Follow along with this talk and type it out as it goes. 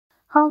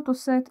How to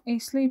set a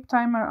sleep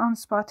timer on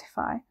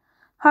Spotify.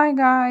 Hi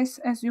guys,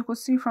 as you could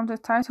see from the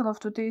title of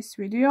today's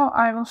video,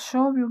 I will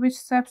show you which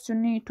steps you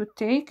need to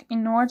take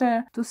in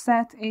order to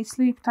set a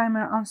sleep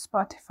timer on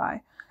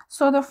Spotify.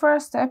 So the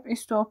first step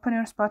is to open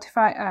your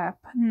Spotify app.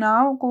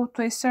 Now go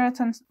to a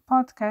certain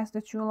podcast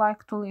that you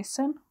like to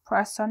listen,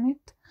 press on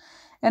it.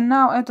 And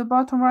now at the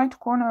bottom right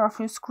corner of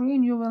your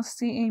screen you will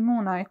see a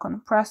moon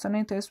icon. Press on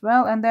it as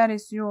well, and that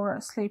is your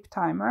sleep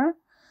timer.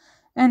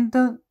 And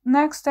the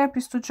next step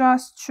is to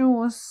just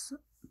choose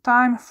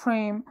time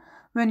frame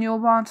when you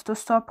want to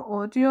stop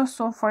audio,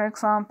 so for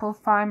example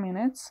 5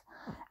 minutes.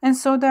 And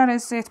so that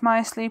is it,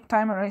 my sleep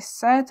timer is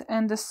set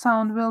and the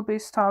sound will be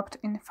stopped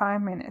in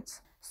 5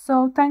 minutes.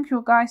 So thank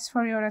you guys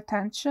for your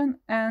attention,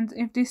 and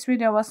if this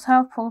video was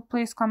helpful,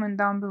 please comment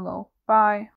down below. Bye.